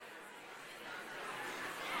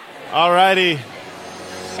All righty.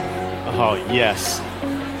 Oh, yes.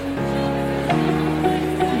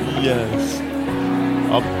 Yes.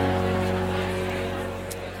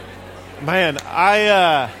 Man,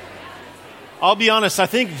 I'll be honest, I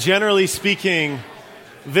think generally speaking,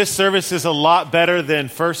 this service is a lot better than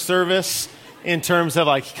first service in terms of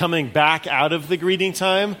like coming back out of the greeting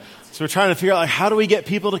time. So we're trying to figure out like how do we get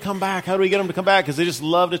people to come back? How do we get them to come back? Because they just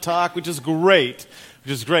love to talk, which is great.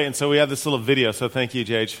 And so we have this little video. So thank you,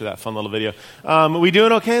 JH, for that fun little video. We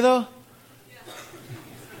doing okay, though?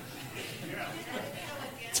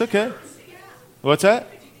 It's okay. What's that?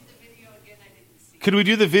 Could we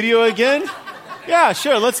do the video again? Yeah,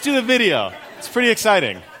 sure. Let's do the video. It's pretty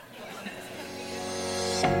exciting.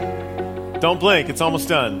 Don't blink. It's almost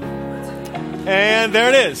done. And there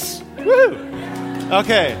it is. Woo!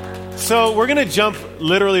 Okay. So we're going to jump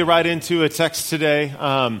literally right into a text today.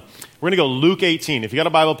 We're going to go Luke 18. If you got a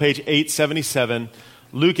Bible, page 877,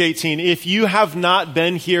 Luke 18. If you have not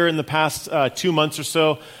been here in the past 2 months or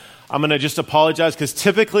so, I'm going to just apologize because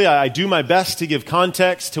typically I do my best to give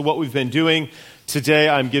context to what we've been doing. Today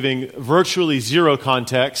I'm giving virtually zero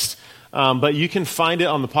context, but you can find it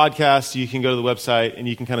on the podcast. You can go to the website and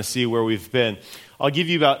you can kind of see where we've been. I'll give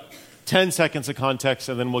you about 10 seconds of context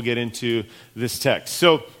and then we'll get into this text.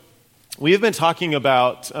 So we have been talking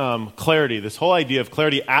about clarity, this whole idea of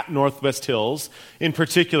clarity at Northwest Hills, in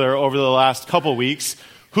particular over the last couple weeks.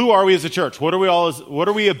 Who are we as a church? What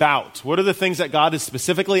are we about? What are the things that God has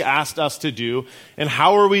specifically asked us to do, and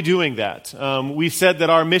how are we doing that? We've said that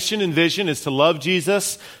our mission and vision is to love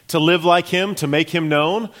Jesus, to live like Him, to make Him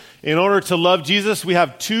known. In order to love Jesus, we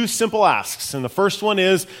have two simple asks, and the first one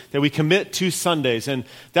is that we commit to Sundays. And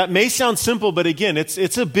that may sound simple, but again,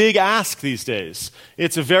 it's a big ask these days.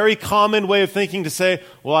 It's a very common way of thinking to say,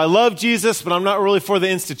 well, I love Jesus, but I'm not really for the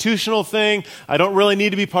institutional thing. I don't really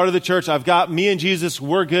need to be part of the church. I've got me and Jesus,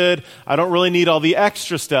 we're good. I don't really need all the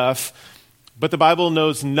extra stuff. But the Bible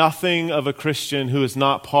knows nothing of a Christian who is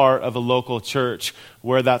not part of a local church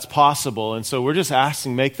where that's possible. And so we're just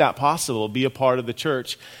asking, make that possible, be a part of the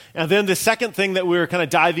church. And then the second thing that we're kind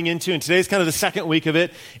of diving into, and today's kind of the second week of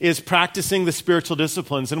it, is practicing the spiritual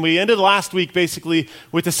disciplines. And we ended last week basically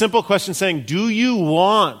with a simple question saying, do you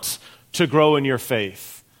want to grow in your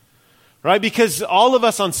faith? Right? Because all of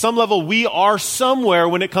us on some level, we are somewhere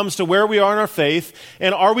when it comes to where we are in our faith.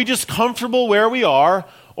 And are we just comfortable where we are?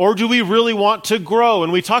 Or do we really want to grow?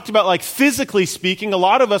 And we talked about, like, physically speaking, a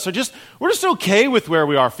lot of us we're just okay with where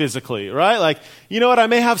we are physically, right? Like, you know what, I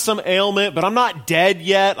may have some ailment, but I'm not dead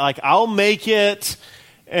yet. Like, I'll make it.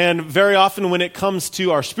 And very often when it comes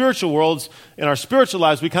to our spiritual worlds and our spiritual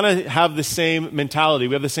lives, we kind of have the same mentality.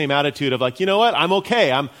 We have the same attitude of like, you know what, I'm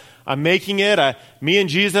okay. I'm making it. Me and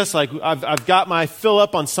Jesus, like, I've got my fill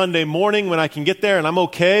up on Sunday morning when I can get there, and I'm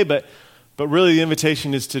okay, but really the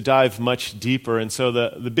invitation is to dive much deeper. And so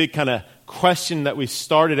the big kind of question that we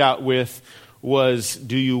started out with was,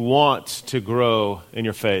 do you want to grow in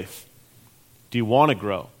your faith? Do you want to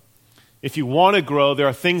grow? If you want to grow, there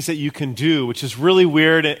are things that you can do, which is really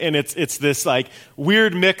weird, and it's this like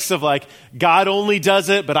weird mix of like God only does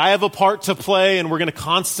it, but I have a part to play, and we're going to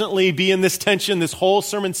constantly be in this tension, this whole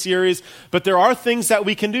sermon series. But there are things that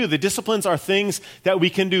we can do. The disciplines are things that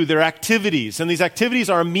we can do. They're activities, and these activities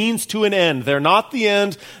are a means to an end. They're not the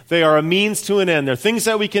end. They are a means to an end. They're things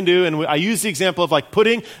that we can do, and I use the example of like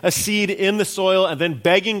putting a seed in the soil and then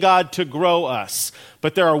begging God to grow us.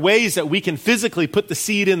 But there are ways that we can physically put the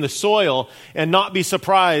seed in the soil and not be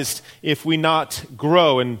surprised if we not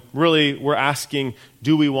grow. And really, we're asking,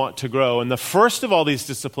 do we want to grow? And the first of all these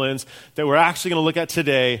disciplines that we're actually going to look at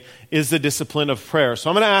today is the discipline of prayer. So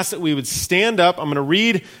I'm going to ask that we would stand up. I'm going to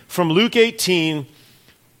read from Luke 18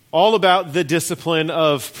 all about the discipline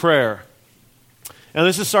of prayer. And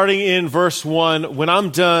this is starting in verse 1. When I'm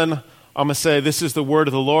done, I'm going to say, this is the word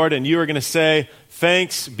of the Lord. And you are going to say,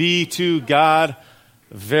 thanks be to God.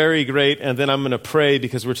 Very great. And then I'm going to pray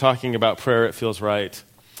because we're talking about prayer. It feels right.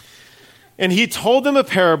 And he told them a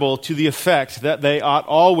parable to the effect that they ought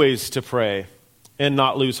always to pray and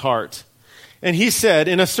not lose heart. And he said,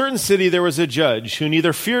 in a certain city there was a judge who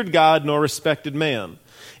neither feared God nor respected man.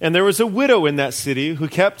 And there was a widow in that city who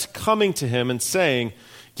kept coming to him and saying,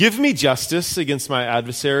 give me justice against my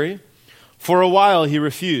adversary. For a while he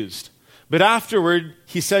refused. But afterward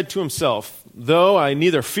he said to himself, though I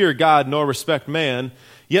neither fear God nor respect man,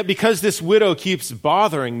 yet because this widow keeps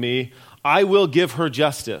bothering me, I will give her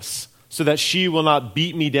justice, so that she will not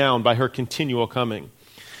beat me down by her continual coming.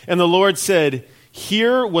 And the Lord said,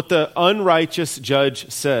 hear what the unrighteous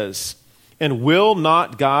judge says. And will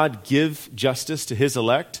not God give justice to his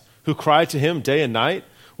elect, who cry to him day and night?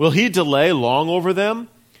 Will he delay long over them?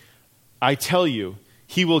 I tell you,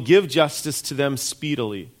 he will give justice to them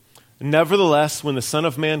speedily. Nevertheless, when the Son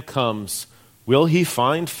of Man comes, will he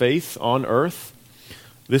find faith on earth?"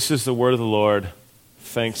 This is the word of the Lord.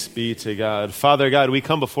 Thanks be to God. Father God, we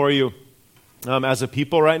come before you as a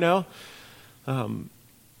people right now,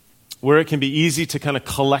 where it can be easy to kind of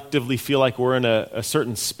collectively feel like we're in a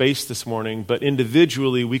certain space this morning, but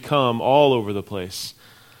individually we come all over the place.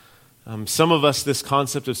 Some of us, this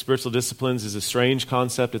concept of spiritual disciplines is a strange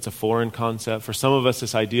concept. It's a foreign concept. For some of us,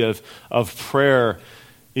 this idea of prayer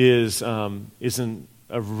isn't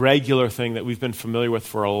a regular thing that we've been familiar with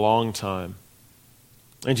for a long time.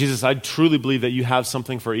 And Jesus, I truly believe that you have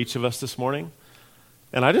something for each of us this morning.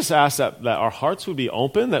 And I just ask that our hearts would be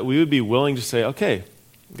open, that we would be willing to say, okay,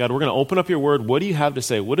 God, we're going to open up your word. What do you have to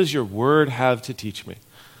say? What does your word have to teach me?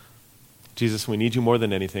 Jesus, we need you more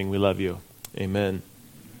than anything. We love you. Amen.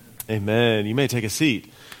 Amen. You may take a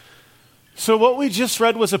seat. So what we just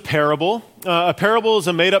read was a parable. A parable is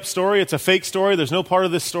a made-up story. It's a fake story. There's no part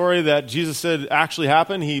of this story that Jesus said actually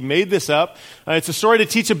happened. He made this up. It's a story to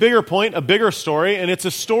teach a bigger point, a bigger story, and it's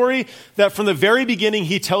a story that from the very beginning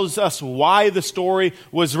he tells us why the story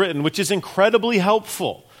was written, which is incredibly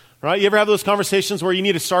helpful. Right? You ever have those conversations where you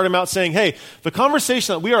need to start them out saying, hey, the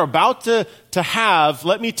conversation that we are about to have,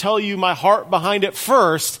 let me tell you my heart behind it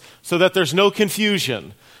first so that there's no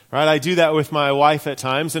confusion. Right? I do that with my wife at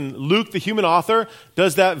times. And Luke, the human author,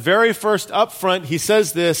 does that very first up front. He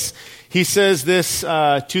says this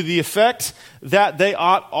to the effect that they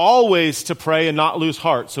ought always to pray and not lose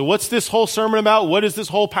heart. So what's this whole sermon about? What is this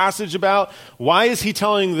whole passage about? Why is he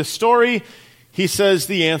telling the story? He says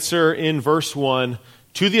the answer in verse 1,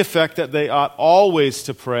 to the effect that they ought always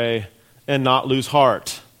to pray and not lose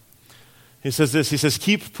heart. He says this, he says,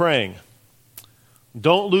 keep praying.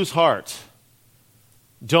 Don't lose heart.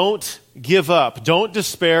 Don't give up. Don't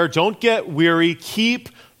despair. Don't get weary. Keep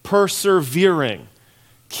persevering.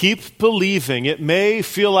 Keep believing. It may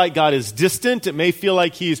feel like God is distant. It may feel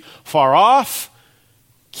like he's far off.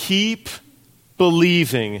 Keep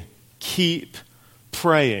believing. Keep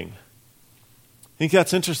praying. I think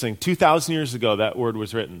that's interesting. 2,000 years ago, that word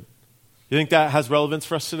was written. You think that has relevance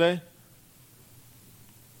for us today?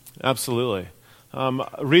 Absolutely.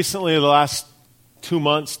 Recently, the last 2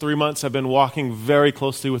 months, 3 months, I've been walking very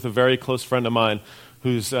closely with a very close friend of mine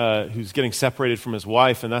who's getting separated from his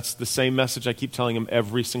wife, and that's the same message I keep telling him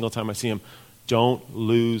every single time I see him. Don't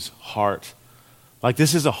lose heart. Like,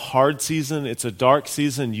 this is a hard season. It's a dark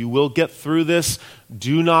season. You will get through this.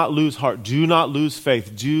 Do not lose heart. Do not lose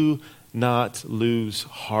faith. Do not lose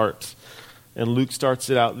heart. And Luke starts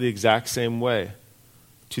it out the exact same way,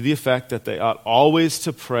 to the effect that they ought always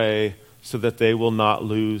to pray so that they will not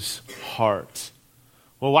lose heart.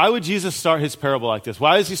 Well, why would Jesus start his parable like this?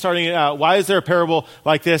 Why is he starting it out? Why is there a parable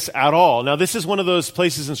like this at all? Now, this is one of those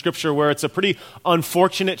places in Scripture where it's a pretty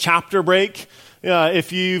unfortunate chapter break.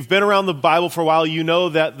 If you've been around the Bible for a while, you know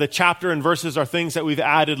that the chapter and verses are things that we've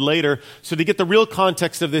added later. So to get the real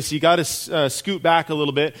context of this, you got to scoot back a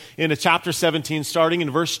little bit into chapter 17, starting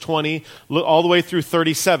in verse 20, all the way through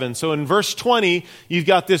 37. So in verse 20, you've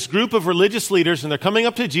got this group of religious leaders, and they're coming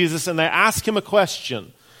up to Jesus, and they ask him a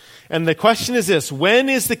question. And the question is this: when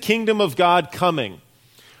is the kingdom of God coming?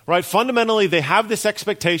 Right? Fundamentally, they have this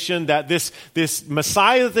expectation that this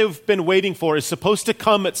Messiah that they've been waiting for is supposed to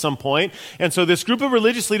come at some point. And so this group of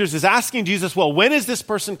religious leaders is asking Jesus, well, when is this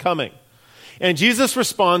person coming? And Jesus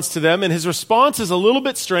responds to them, and his response is a little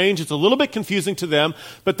bit strange. It's a little bit confusing to them.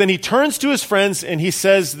 But then he turns to his friends and he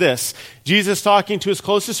says this. Jesus, talking to his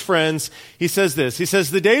closest friends, he says this. He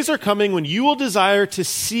says, the days are coming when you will desire to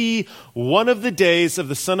see one of the days of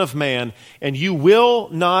the Son of Man, and you will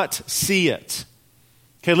not see it.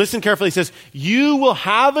 Okay, listen carefully. He says, you will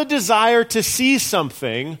have a desire to see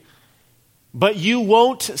something, but you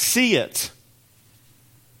won't see it.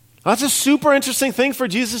 That's a super interesting thing for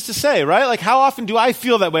Jesus to say, right? Like, how often do I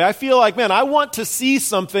feel that way? I feel like, man, I want to see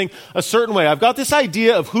something a certain way. I've got this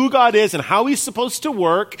idea of who God is and how he's supposed to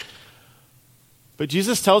work. But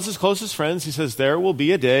Jesus tells his closest friends, he says, there will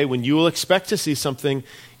be a day when you will expect to see something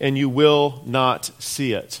and you will not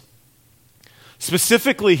see it.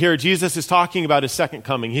 Specifically here, Jesus is talking about his second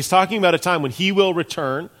coming. He's talking about a time when he will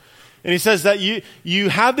return. And he says that you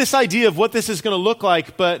have this idea of what this is going to look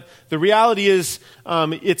like, but the reality is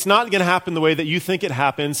it's not going to happen the way that you think it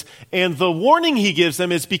happens. And the warning he gives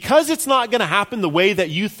them is because it's not going to happen the way that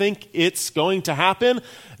you think it's going to happen,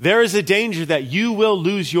 there is a danger that you will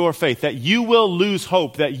lose your faith, that you will lose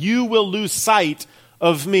hope, that you will lose sight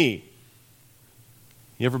of me.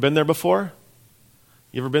 You ever been there before?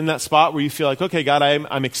 You ever been in that spot where you feel like, okay, God,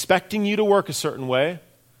 I'm expecting you to work a certain way.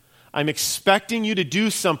 I'm expecting you to do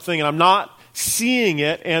something, and I'm not seeing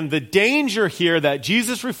it. And the danger here that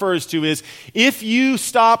Jesus refers to is if you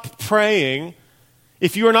stop praying,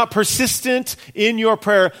 if you are not persistent in your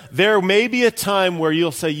prayer, there may be a time where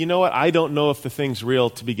you'll say, you know what, I don't know if the thing's real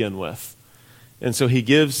to begin with. And so he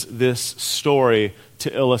gives this story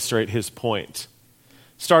to illustrate his point.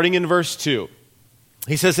 Starting in verse 2,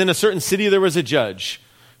 he says, in a certain city there was a judge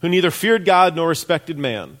who neither feared God nor respected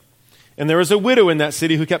man. And there was a widow in that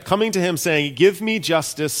city who kept coming to him saying, give me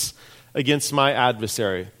justice against my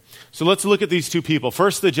adversary. So let's look at these two people.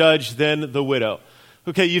 First the judge, then the widow.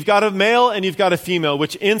 Okay, you've got a male and you've got a female,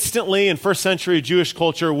 which instantly in first century Jewish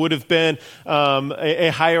culture would have been a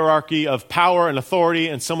hierarchy of power and authority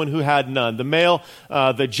and someone who had none. The male,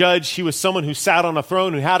 the judge, he was someone who sat on a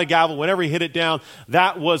throne, who had a gavel. Whenever he hit it down,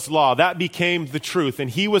 that was law. That became the truth. And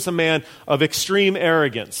he was a man of extreme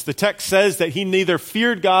arrogance. The text says that he neither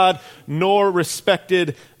feared God nor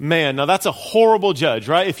respected man. Now that's a horrible judge,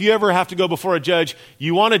 right? If you ever have to go before a judge,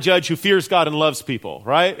 you want a judge who fears God and loves people,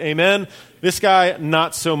 right? Amen? This guy,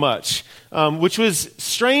 not so much, which was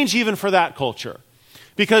strange even for that culture.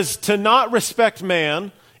 Because to not respect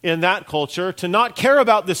man in that culture, to not care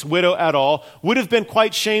about this widow at all, would have been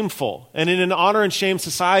quite shameful. And in an honor and shame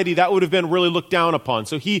society, that would have been really looked down upon.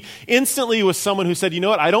 So he instantly was someone who said, you know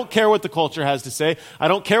what, I don't care what the culture has to say. I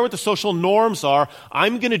don't care what the social norms are.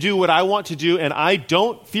 I'm going to do what I want to do, and I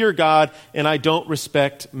don't fear God, and I don't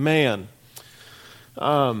respect man.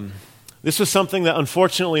 This was something that,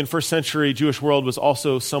 unfortunately, in first century Jewish world was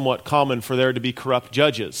also somewhat common for there to be corrupt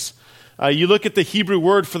judges. You look at the Hebrew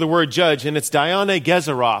word for the word judge, and it's Dayane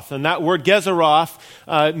Gezeroth. And that word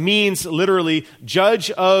Gezeroth means literally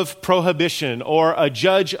judge of prohibition or a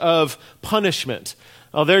judge of punishment.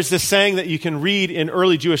 There's this saying that you can read in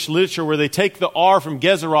early Jewish literature where they take the R from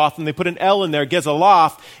Gezeroth and they put an L in there,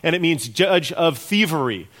 Gezeloth, and it means judge of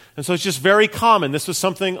thievery. And so it's just very common. This was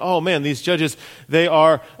something, oh man, these judges, they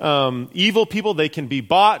are evil people. They can be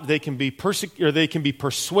bought, they can be they can be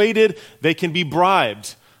persuaded, they can be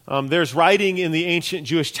bribed. There's writing in the ancient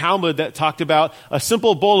Jewish Talmud that talked about a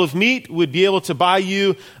simple bowl of meat would be able to buy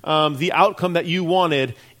you the outcome that you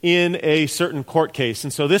wanted in a certain court case.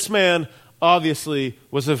 And so this man obviously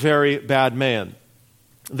was a very bad man.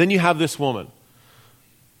 Then you have this woman.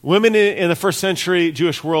 Women in the first century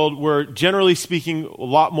Jewish world were, generally speaking, a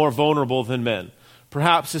lot more vulnerable than men.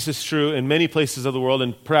 Perhaps this is true in many places of the world,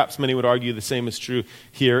 and perhaps many would argue the same is true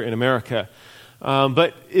here in America.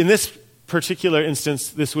 But in this particular instance,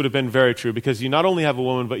 this would have been very true, because you not only have a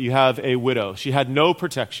woman, but you have a widow. She had no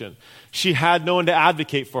protection. She had no one to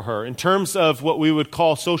advocate for her. In terms of what we would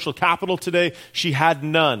call social capital today, she had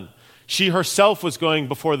none. She herself was going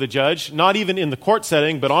before the judge, not even in the court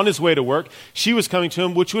setting, but on his way to work. She was coming to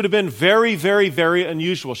him, which would have been very, very, very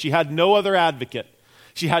unusual. She had no other advocate.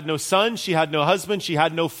 She had no son, she had no husband, she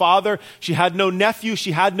had no father, she had no nephew,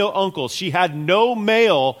 she had no uncles. She had no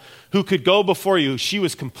male who could go before you. She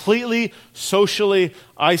was completely socially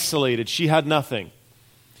isolated. She had nothing.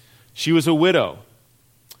 She was a widow.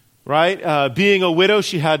 Right? Being a widow,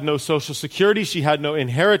 she had no social security. She had no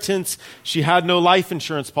inheritance. She had no life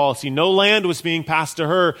insurance policy. No land was being passed to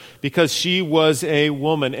her because she was a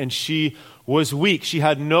woman and she was weak. She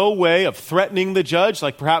had no way of threatening the judge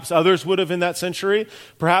like perhaps others would have in that century.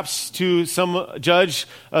 Perhaps to some judge,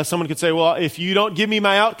 someone could say, well, if you don't give me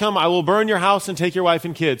my outcome, I will burn your house and take your wife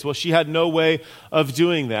and kids. Well, she had no way of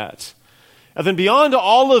doing that. And then beyond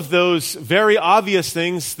all of those very obvious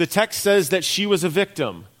things, the text says that she was a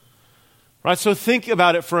victim. Right, so think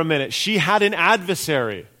about it for a minute. She had an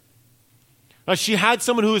adversary. She had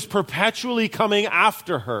someone who was perpetually coming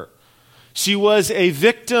after her. She was a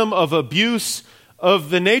victim of abuse of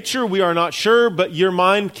the nature we are not sure, but your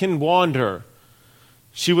mind can wander.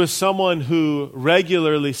 She was someone who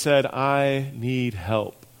regularly said, I need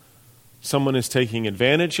help. Someone is taking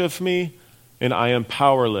advantage of me, and I am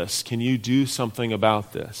powerless. Can you do something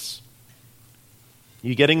about this?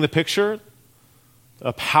 You getting the picture?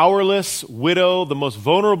 A powerless widow, the most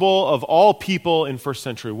vulnerable of all people in first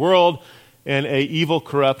century world, and an evil,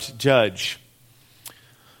 corrupt judge.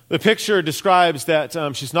 The picture describes that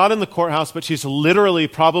she's not in the courthouse, but she's literally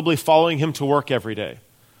probably following him to work every day.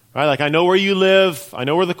 Right? Like, I know where you live, I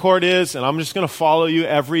know where the court is, and I'm just going to follow you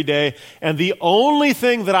every day. And the only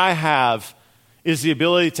thing that I have is the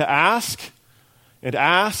ability to ask, and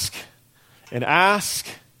ask, and ask,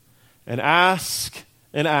 and ask,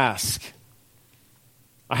 and ask.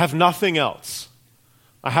 I have nothing else.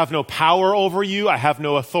 I have no power over you. I have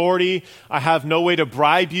no authority. I have no way to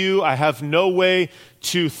bribe you. I have no way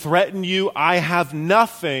to threaten you. I have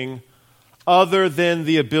nothing other than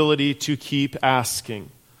the ability to keep asking.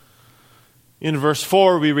 In verse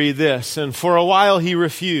 4, we read this, and for a while he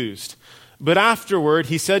refused. But afterward,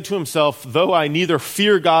 he said to himself, though I neither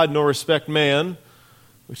fear God nor respect man,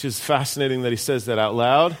 which is fascinating that he says that out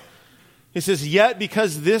loud. He says, yet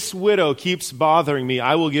because this widow keeps bothering me,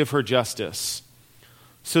 I will give her justice,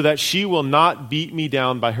 so that she will not beat me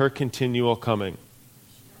down by her continual coming.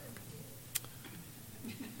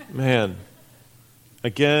 Man,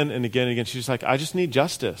 again and again and again, she's like, I just need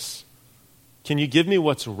justice. Can you give me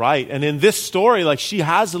what's right? And in this story, like, she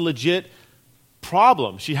has a legit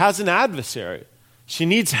problem. She has an adversary. She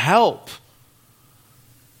needs help.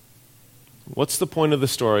 What's the point of the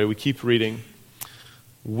story? We keep reading.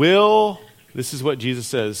 This is what Jesus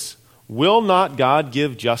says, will not God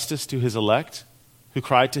give justice to his elect who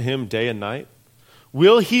cry to him day and night?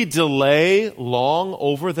 Will he delay long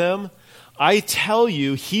over them? I tell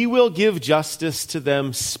you, he will give justice to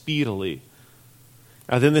them speedily.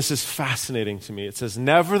 Now then, this is fascinating to me. It says,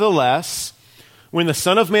 nevertheless, when the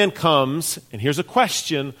Son of Man comes, and here's a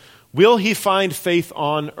question, will he find faith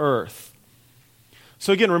on earth?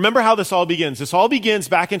 So again, remember how this all begins. This all begins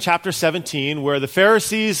back in chapter 17, where the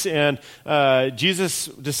Pharisees and Jesus'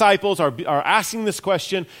 disciples are asking this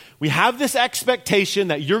question. We have this expectation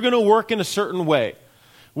that you're going to work in a certain way.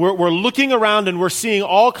 We're looking around and we're seeing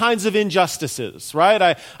all kinds of injustices,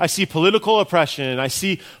 right? I see political oppression. I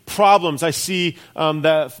see problems. I see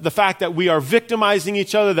the fact that we are victimizing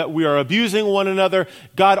each other, that we are abusing one another.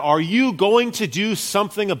 God, are you going to do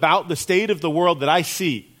something about the state of the world that I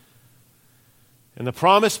see? And the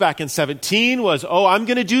promise back in 17 was, I'm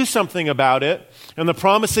going to do something about it. And the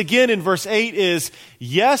promise again in verse 8 is,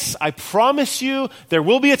 yes, I promise you there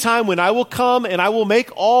will be a time when I will come and I will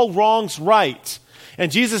make all wrongs right.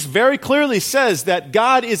 And Jesus very clearly says that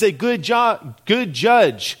God is a good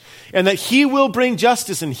judge and that he will bring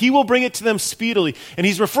justice and he will bring it to them speedily. And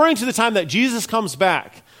he's referring to the time that Jesus comes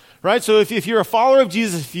back. Right? So if you're a follower of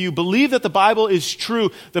Jesus, if you believe that the Bible is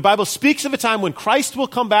true, the Bible speaks of a time when Christ will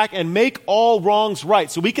come back and make all wrongs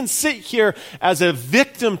right. So we can sit here as a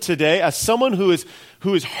victim today, as someone who is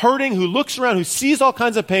hurting, who looks around, who sees all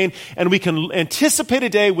kinds of pain, and we can anticipate a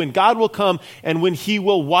day when God will come and when he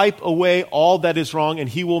will wipe away all that is wrong and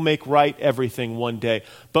he will make right everything one day.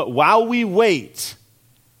 But while we wait,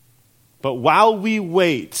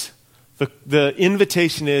 the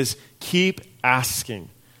invitation is keep asking.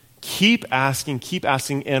 Keep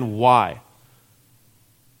asking, and why?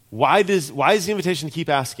 Why is the invitation to keep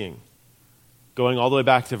asking? Going all the way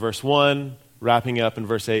back to verse 1, wrapping up in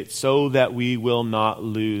verse 8, so that we will not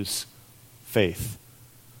lose faith.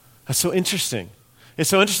 That's so interesting.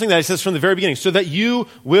 It's so interesting that it says from the very beginning, so that you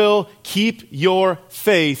will keep your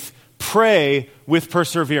faith, pray with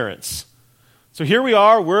perseverance. So here we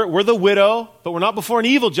are, we're the widow, but we're not before an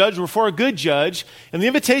evil judge, we're before a good judge. And the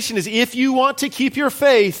invitation is, if you want to keep your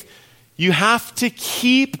faith, you have to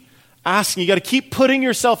keep asking. You got to keep putting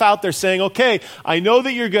yourself out there saying, okay, I know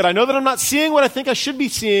that you're good. I know that I'm not seeing what I think I should be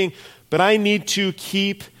seeing, but I need to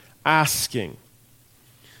keep asking.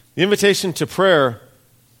 The invitation to prayer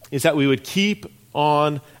is that we would keep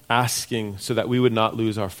on asking so that we would not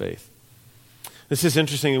lose our faith. This is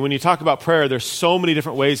interesting. When you talk about prayer, there's so many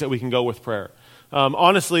different ways that we can go with prayer.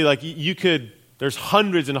 Honestly, like there's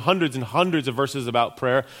hundreds and hundreds and hundreds of verses about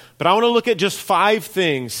prayer, but I want to look at just 5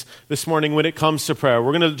 things this morning when it comes to prayer.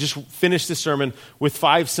 We're going to just finish this sermon with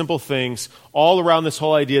 5 simple things all around this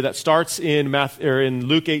whole idea that starts in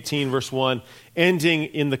Luke 18, verse 1, ending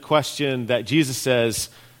in the question that Jesus says,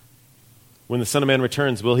 when the Son of Man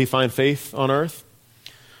returns, will he find faith on earth?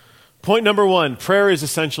 Point number 1, prayer is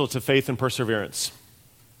essential to faith and perseverance.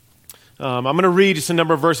 I'm going to read just a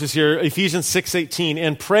number of verses here. Ephesians 6:18,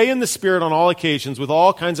 and pray in the Spirit on all occasions with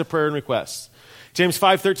all kinds of prayer and requests. James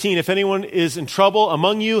 5:13, if anyone is in trouble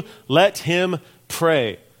among you, let him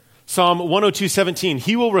pray. Psalm 102:17,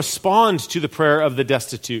 he will respond to the prayer of the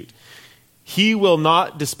destitute. He will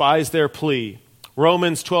not despise their plea.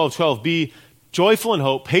 Romans 12:12, be joyful in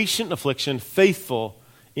hope, patient in affliction, faithful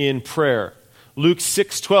in prayer. Luke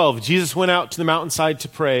 6:12, Jesus went out to the mountainside to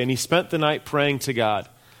pray, and he spent the night praying to God.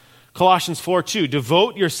 Colossians 4:2,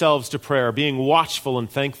 devote yourselves to prayer, being watchful and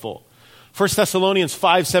thankful. 1 Thessalonians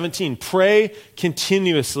 5:17, pray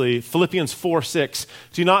continuously. Philippians 4:6,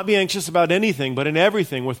 do not be anxious about anything, but in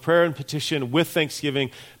everything, with prayer and petition, with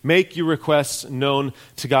thanksgiving, make your requests known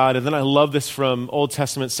to God. And then I love this from Old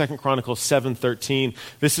Testament, 2 Chronicles 7:13.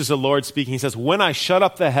 This is the Lord speaking. He says, when I shut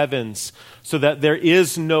up the heavens so that there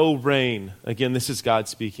is no rain, again, this is God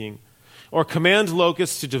speaking, or command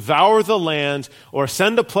locusts to devour the land, or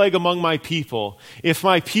send a plague among my people, if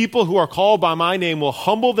my people who are called by my name will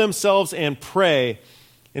humble themselves and pray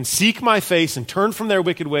and seek my face and turn from their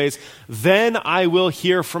wicked ways, then I will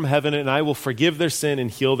hear from heaven and I will forgive their sin and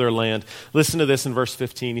heal their land. Listen to this in verse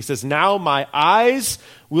 15. He says, now my eyes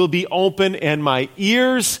will be open and my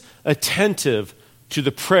ears attentive to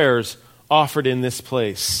the prayers offered in this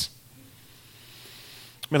place.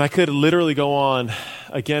 I could literally go on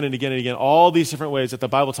again and again and again, all these different ways that the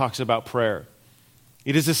Bible talks about prayer.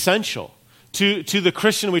 It is essential. To the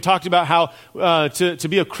Christian, we talked about how to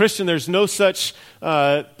be a Christian, there's no such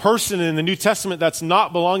person in the New Testament that's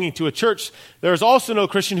not belonging to a church. There is also no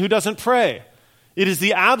Christian who doesn't pray. It is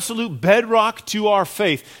the absolute bedrock to our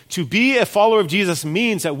faith. To be a follower of Jesus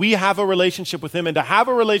means that we have a relationship with him, and to have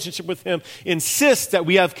a relationship with him insists that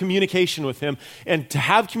we have communication with him, and to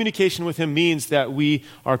have communication with him means that we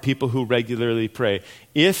are people who regularly pray.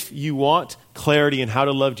 If you want clarity in how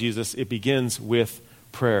to love Jesus, it begins with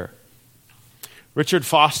prayer. Richard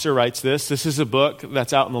Foster writes this. This is a book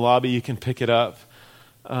that's out in the lobby. You can pick it up.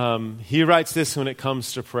 He writes this when it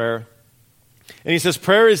comes to prayer. And he says,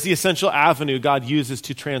 prayer is the essential avenue God uses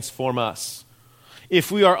to transform us. If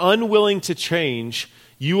we are unwilling to change,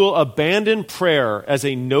 you will abandon prayer as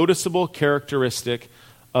a noticeable characteristic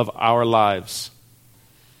of our lives.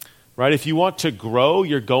 Right? If you want to grow,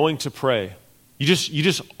 you're going to pray. You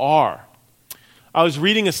just are. I was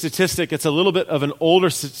reading a statistic. It's a little bit of an older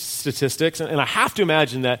statistic, and I have to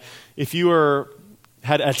imagine that if you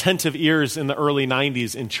had attentive ears in the early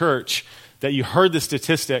 90s in church, that you heard the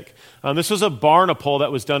statistic. This was a Barna poll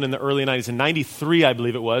that was done in the early 90s, in 93, I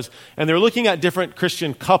believe it was, and they were looking at different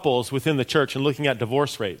Christian couples within the church and looking at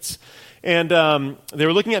divorce rates. And they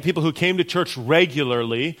were looking at people who came to church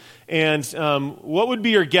regularly, and what would be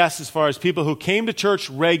your guess as far as people who came to church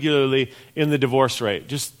regularly in the divorce rate?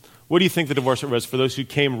 Just what do you think the divorce rate was for those who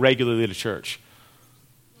came regularly to church?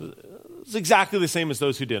 It's exactly the same as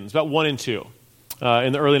those who didn't. It's about 1 in 2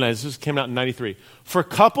 in the early 90s. This came out in 93. For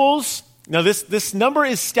couples, now this number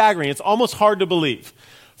is staggering. It's almost hard to believe.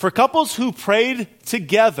 For couples who prayed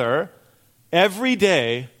together every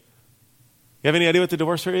day, you have any idea what the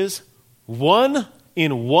divorce rate is? 1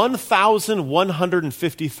 in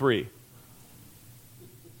 1,153.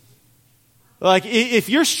 Like, if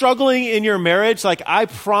you're struggling in your marriage, like, I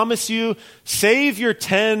promise you, save your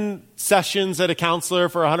 10 sessions at a counselor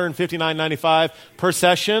for $159.95 per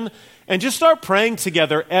session, and just start praying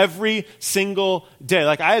together every single day.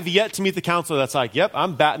 Like, I have yet to meet the counselor that's like, yep,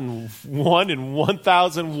 I'm batting 1 in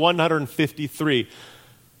 1,153.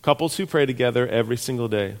 Couples who pray together every single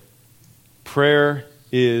day. Prayer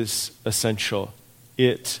is essential.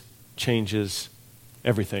 It changes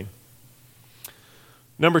everything.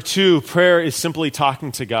 Number 2, prayer is simply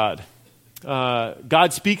talking to God.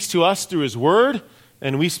 God speaks to us through his word,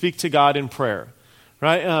 and we speak to God in prayer.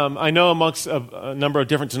 Right? I know amongst a number of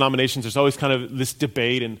different denominations, there's always kind of this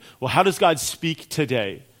debate, and, well, how does God speak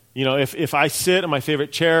today? You know, if I sit in my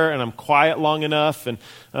favorite chair and I'm quiet long enough and,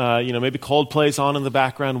 maybe Coldplay's on in the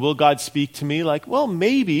background, will God speak to me? Like, well,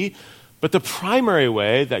 maybe, but the primary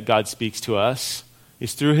way that God speaks to us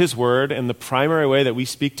is through his word, and the primary way that we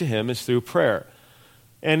speak to him is through prayer.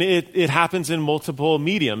 And it happens in multiple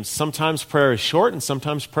mediums. Sometimes prayer is short and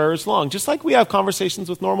sometimes prayer is long, just like we have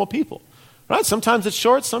conversations with normal people. Right? Sometimes it's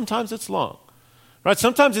short, sometimes it's long. Right?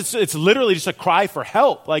 Sometimes it's literally just a cry for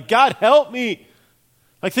help. Like, God, help me.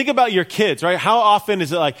 Like, think about your kids, right? How often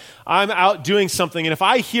is it like, I'm out doing something, and if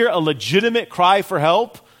I hear a legitimate cry for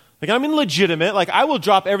help, like, I mean legitimate, like, I will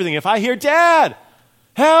drop everything. If I hear, Dad,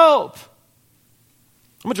 help,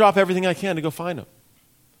 I'm going to drop everything I can to go find him.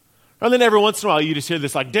 And then every once in a while, you just hear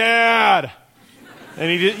this like, Dad.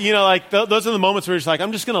 And those are the moments where you're just like,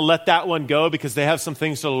 I'm just going to let that one go because they have some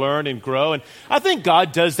things to learn and grow. And I think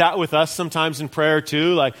God does that with us sometimes in prayer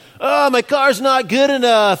too. Like, oh, my car's not good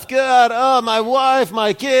enough. God, oh, my wife,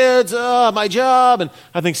 my kids, oh, my job. And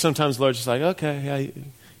I think sometimes the Lord's just like, okay, yeah,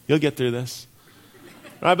 you'll get through this.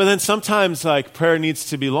 Right? But then sometimes like prayer needs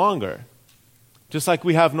to be longer. Just like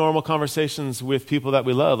we have normal conversations with people that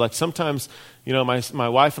we love. Like sometimes, my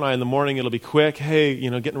wife and I in the morning, it'll be quick. Hey,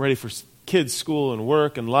 getting ready for kids' school and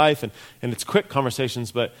work and life. And it's quick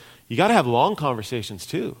conversations, but you got to have long conversations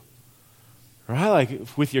too. Right?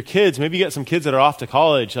 Like with your kids, maybe you get some kids that are off to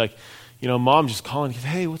college. Like, mom just calling,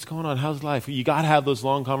 hey, what's going on? How's life? You got to have those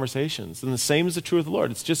long conversations. And the same is the true of the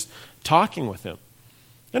Lord. It's just talking with him.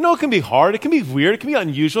 I know it can be hard, it can be weird, it can be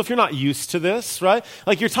unusual if you're not used to this, right?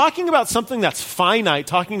 Like you're talking about something that's finite,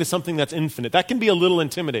 talking to something that's infinite. That can be a little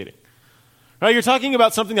intimidating. Right? You're talking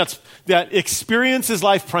about something that experiences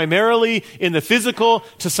life primarily in the physical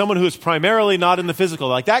to someone who is primarily not in the physical.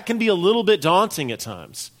 Like that can be a little bit daunting at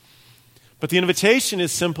times. But the invitation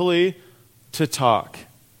is simply to talk.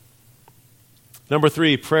 Number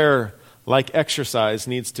 3, prayer like exercise,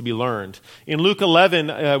 needs to be learned. In Luke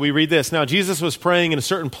 11, we read this. Now, Jesus was praying in a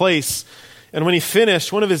certain place, and when he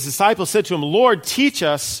finished, one of his disciples said to him, Lord, teach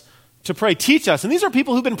us to pray. Teach us. And these are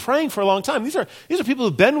people who've been praying for a long time. These are people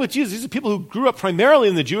who've been with Jesus. These are people who grew up primarily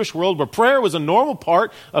in the Jewish world where prayer was a normal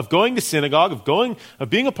part of going to synagogue, of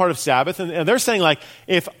being a part of Sabbath. And they're saying, like,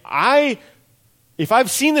 if I've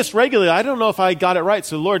seen this regularly, I don't know if I got it right.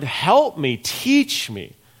 So Lord, help me, teach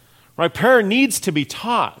me. Right? Prayer needs to be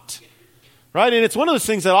taught. Right? And it's one of those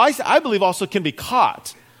things that I believe also can be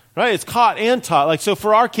caught. Right? It's caught and taught. Like, so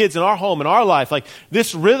for our kids in our home, in our life, like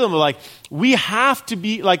this rhythm of like, we have to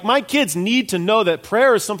be, like my kids need to know that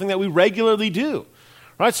prayer is something that we regularly do.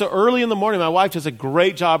 Right? So early in the morning, my wife does a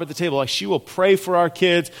great job at the table. Like she will pray for our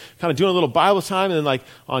kids, kind of doing a little Bible time. And then like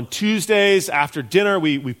on Tuesdays after dinner,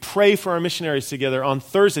 we pray for our missionaries together. On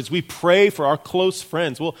Thursdays, we pray for our close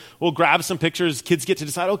friends. We'll grab some pictures. Kids get to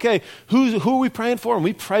decide, okay, who are we praying for? And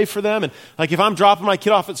we pray for them. And like if I'm dropping my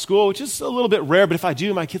kid off at school, which is a little bit rare, but if I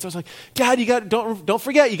do, my kids are like, Dad, don't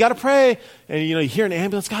forget, you got to pray. And you hear an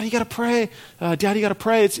ambulance, God, you got to pray. Dad, you got to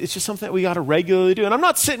pray. It's just something that we got to regularly do. And I'm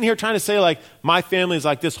not sitting here trying to say like my family is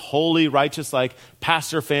like this holy, righteous, like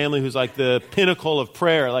pastor family who's like the pinnacle of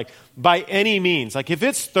prayer, like by any means. Like if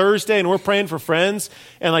it's Thursday and we're praying for friends,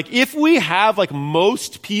 and like if we have like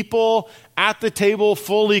most people at the table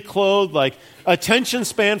fully clothed, like attention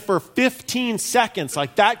span for 15 seconds,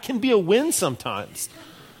 like that can be a win sometimes.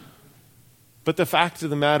 But the fact of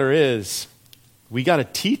the matter is, we got to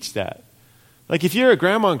teach that. Like if you're a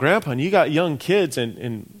grandma and grandpa and you got young kids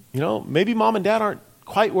and maybe mom and dad aren't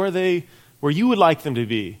quite where you would like them to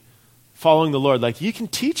be following the Lord, like you can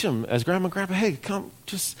teach them as grandma and grandpa, hey, come,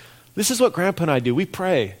 this is what grandpa and I do. We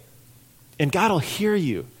pray and God will hear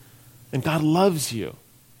you and God loves you.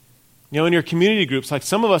 In your community groups, like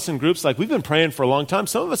some of us in groups, like we've been praying for a long time.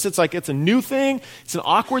 Some of us, it's like it's a new thing. It's an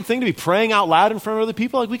awkward thing to be praying out loud in front of other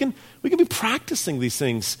people. Like we can be practicing these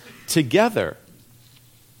things together.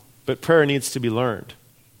 But prayer needs to be learned.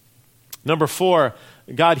 Number 4,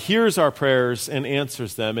 God hears our prayers and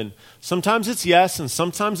answers them. And sometimes it's yes, and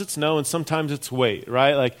sometimes it's no, and sometimes it's wait,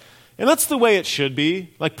 right? And that's the way it should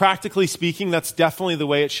be. Like practically speaking, that's definitely the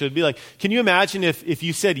way it should be. Like, can you imagine if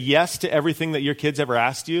you said yes to everything that your kids ever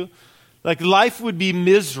asked you? Like life would be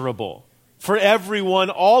miserable for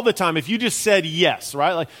everyone all the time if you just said yes,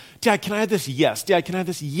 right? Like, Dad, can I have this? Yes. Dad, can I have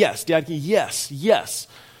this? Yes. Dad, yes.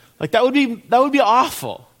 Like that would be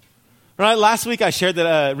awful. Right? Last week I shared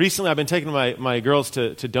that recently I've been taking my girls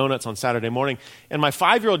to donuts on Saturday morning. And my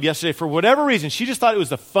 5-year-old yesterday, for whatever reason, she just thought it was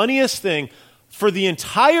the funniest thing for the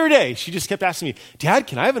entire day. She just kept asking me, Dad,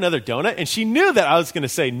 can I have another donut? And she knew that I was going to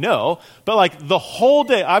say no. But like the whole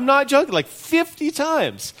day, I'm not joking, like 50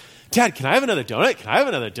 times. Dad, can I have another donut? Can I have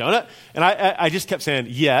another donut? And I just kept saying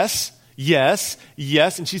yes.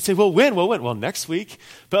 And she'd say, well, when? Well, next week.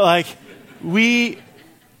 But like we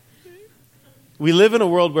live in a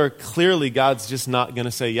world where clearly God's just not going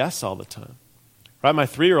to say yes all the time. Right? My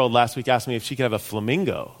 3-year-old last week asked me if she could have a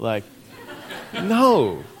flamingo. Like,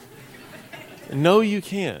 no, you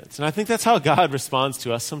can't. And I think that's how God responds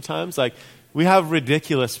to us sometimes. Like, we have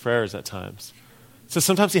ridiculous prayers at times. So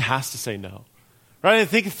sometimes he has to say no. Right? And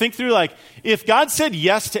think through, like, if God said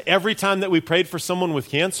yes to every time that we prayed for someone with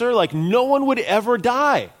cancer, like, no one would ever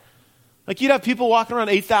die. Like, you'd have people walking around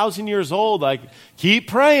 8,000 years old, like, keep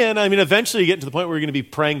praying. I mean, eventually you get to the point where you're going to be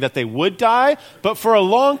praying that they would die. But for a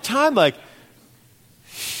long time, like,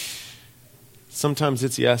 sometimes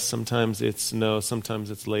it's yes, sometimes it's no,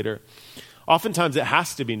 sometimes it's later. Oftentimes it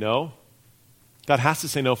has to be no. God has to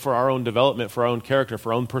say no for our own development, for our own character,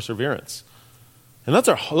 for our own perseverance. And those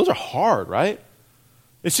are hard, right?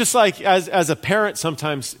 It's just like as a parent,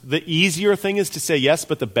 sometimes the easier thing is to say yes,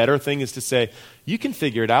 but the better thing is to say, you can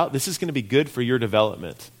figure it out. This is going to be good for your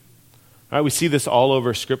development. All right, we see this all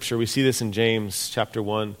over Scripture. We see this in James chapter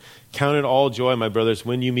 1. Count it all joy, my brothers,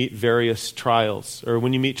 when you meet various trials, or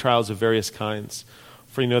when you meet trials of various kinds.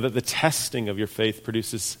 For you know that the testing of your faith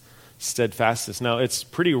produces steadfastness. Now, it's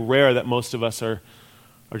pretty rare that most of us are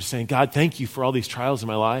just saying, God, thank you for all these trials in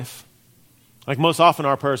my life. Like most often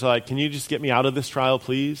our prayers are like, can you just get me out of this trial,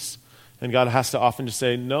 please? And God has to often just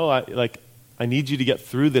say, no, I need you to get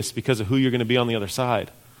through this because of who you're going to be on the other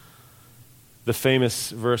side. The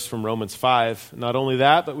famous verse from Romans 5, not only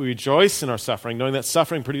that, but we rejoice in our suffering, knowing that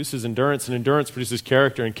suffering produces endurance, and endurance produces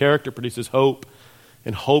character, and character produces hope,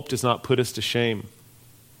 and hope does not put us to shame.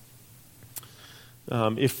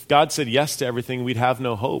 If God said yes to everything, we'd have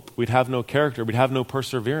no hope, we'd have no character, we'd have no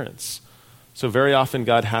perseverance. So very often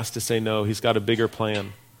God has to say no. He's got a bigger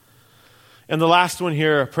plan. And the last one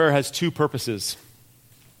here, prayer has 2 purposes.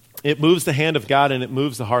 It moves the hand of God and it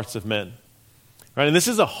moves the hearts of men. right? And this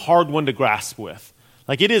is a hard one to grasp with.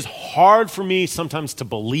 Like, it is hard for me sometimes to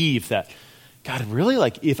believe that, God, really,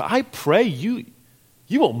 like, if I pray, you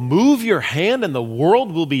will move your hand and the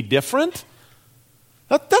world will be different?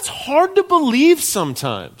 That's hard to believe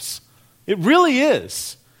sometimes. It really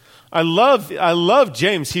is. I love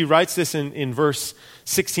James. He writes this in verse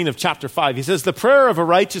 16 of chapter 5. He says, the prayer of a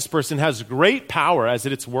righteous person has great power as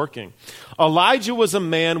it's working. Elijah was a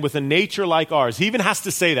man with a nature like ours. He even has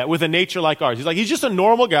to say that, with a nature like ours. He's just a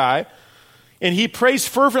normal guy. And he prays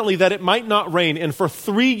fervently that it might not rain. And for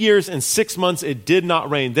 3 years and 6 months, it did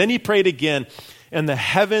not rain. Then he prayed again, and the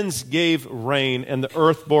heavens gave rain, and the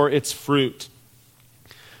earth bore its fruit.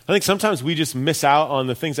 I think sometimes we just miss out on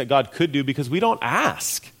the things that God could do because we don't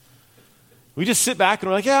ask. We just sit back and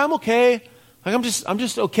we're like, yeah, I'm okay. Like, I'm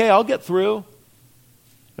just okay. I'll get through.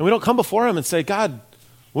 And we don't come before him and say, God,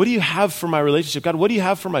 what do you have for my relationship? God, what do you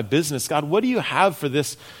have for my business? God, what do you have for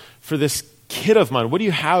this kid of mine? What do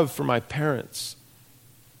you have for my parents?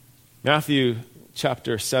 Matthew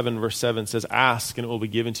chapter 7, verse 7 says, ask and it will be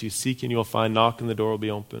given to you. Seek and you will find. Knock and the door will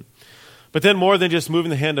be open. But then more than just moving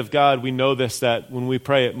the hand of God, we know this, that when we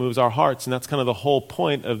pray, it moves our hearts. And that's kind of the whole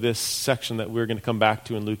point of this section that we're going to come back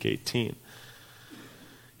to in Luke 18.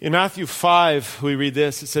 In Matthew 5, we read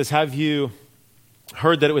this. It says, have you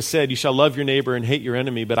heard that it was said, you shall love your neighbor and hate your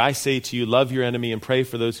enemy? But I say to you, love your enemy and pray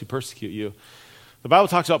for those who persecute you. The Bible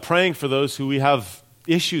talks about praying for those who we have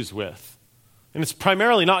issues with. And it's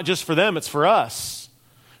primarily not just for them, it's for us.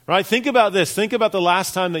 Right? Think about this. Think about the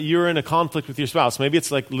last time that you were in a conflict with your spouse. Maybe it's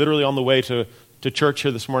like literally on the way to church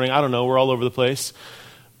here this morning. I don't know. We're all over the place.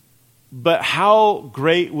 But how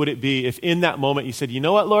great would it be if in that moment you said, you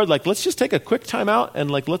know what, Lord, like, let's just take a quick time out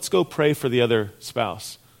and like, let's go pray for the other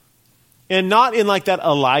spouse. And not in like that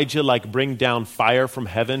Elijah, like bring down fire from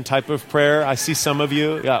heaven type of prayer. I see some of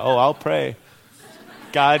you. Yeah. Oh, I'll pray.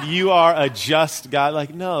 God, you are a just God.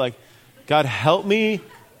 Like, no, like, God, help me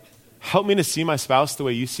to see my spouse the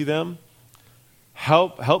way you see them.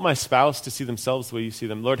 Help my spouse to see themselves the way you see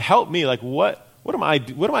them. Lord, help me. Like, what am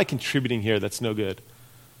I contributing here that's no good?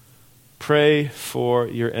 Pray for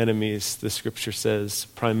your enemies, the scripture says,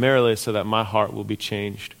 primarily so that my heart will be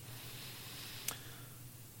changed.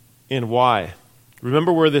 And why?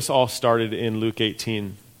 Remember where this all started in Luke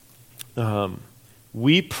 18.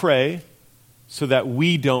 We pray so that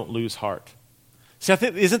we don't lose heart. See, I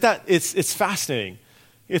think, isn't that, it's fascinating.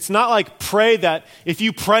 It's not like pray that if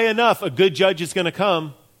you pray enough, a good judge is going to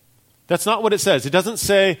come. That's not what it says. It doesn't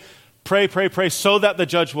say pray so that the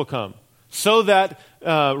judge will come, so that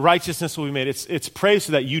righteousness will be made. It's pray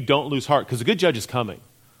so that you don't lose heart, because a good judge is coming.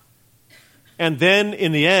 And then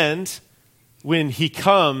in the end, when he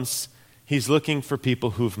comes, he's looking for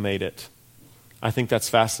people who've made it. I think that's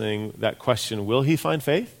fascinating, that question. Will he find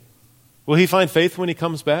faith? Will he find faith when he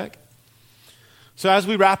comes back? So as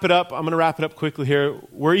we wrap it up, I'm going to wrap it up quickly here.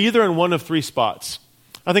 We're either in one of three spots.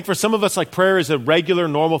 I think for some of us, like, prayer is a regular,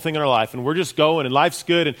 normal thing in our life, and we're just going, and life's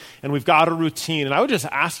good, and we've got a routine. And I would just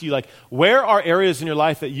ask you, like, where are areas in your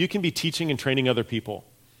life that you can be teaching and training other people?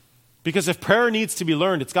 Because if prayer needs to be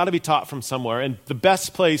learned, it's got to be taught from somewhere. And the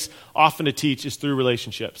best place often to teach is through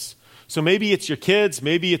relationships. So maybe it's your kids,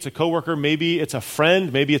 maybe it's a coworker, maybe it's a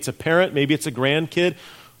friend, maybe it's a parent, maybe it's a grandkid.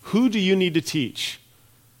 Who do you need to teach?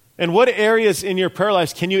 And what areas in your prayer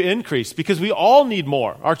lives can you increase? Because we all need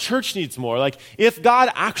more. Our church needs more. Like, if God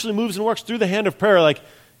actually moves and works through the hand of prayer, like,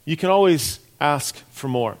 you can always ask for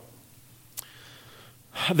more.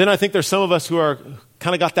 Then I think there's some of us who are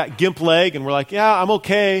kind of got that gimp leg, and we're like, yeah, I'm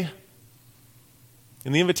okay.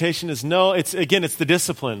 And the invitation is no. It's the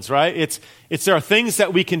disciplines, right? It's there are things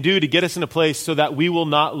that we can do to get us in a place so that we will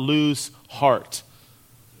not lose heart.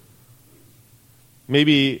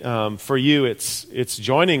 Maybe for you, it's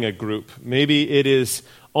joining a group. Maybe it is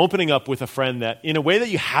opening up with a friend that in a way that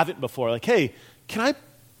you haven't before. Like, hey, can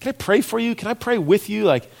I pray for you? Can I pray with you?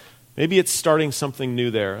 Like, maybe it's starting something new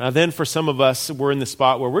there. And then for some of us, we're in the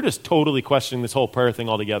spot where we're just totally questioning this whole prayer thing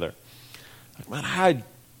altogether. Like, man,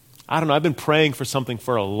 I don't know. I've been praying for something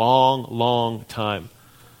for a long, long time,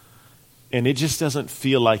 and it just doesn't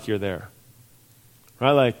feel like you're there,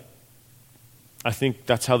 right? Like, I think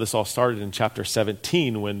that's how this all started in chapter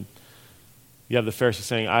 17 when you have the Pharisee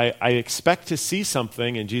saying, I expect to see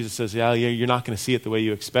something, and Jesus says, yeah, you're not going to see it the way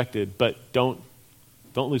you expected, but don't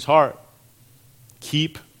lose heart.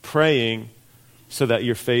 Keep praying so that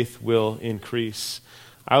your faith will increase.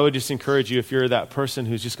 I would just encourage you, if you're that person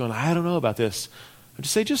who's just going, I don't know about this, I'd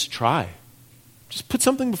just say, just try. Just put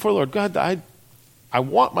something before the Lord. God, I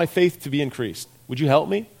want my faith to be increased. Would you help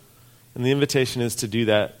me? And the invitation is to do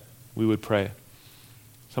that. We would pray.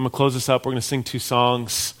 So I'm going to close this up. We're going to sing 2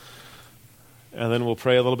 songs, and then we'll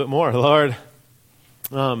pray a little bit more. Lord,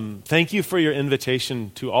 Thank you for your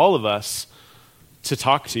invitation to all of us to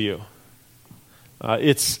talk to you.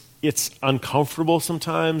 It's uncomfortable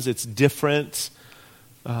sometimes. It's different.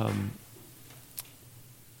 But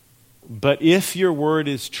if your word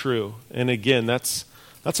is true, and again, that's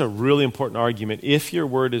a really important argument. If your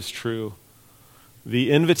word is true,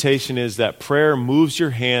 the invitation is that prayer moves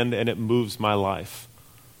your hand and it moves my life.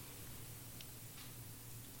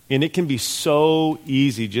 And it can be so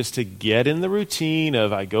easy just to get in the routine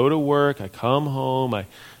of I go to work, I come home, I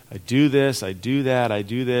do this, I do that, I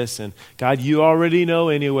do this, and God, you already know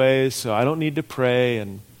anyways, so I don't need to pray,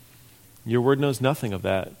 and your word knows nothing of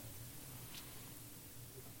that.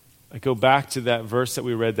 I go back to that verse that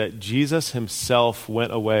we read that Jesus himself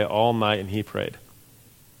went away all night and he prayed.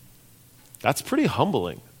 That's pretty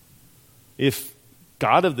humbling. If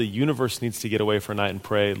God of the universe needs to get away for a night and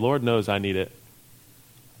pray, Lord knows I need it.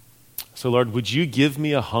 So Lord, would you give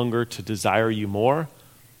me a hunger to desire you more?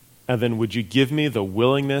 And then would you give me the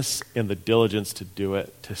willingness and the diligence to do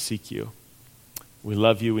it, to seek you? We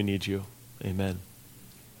love you. We need you. Amen.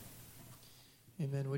 Amen.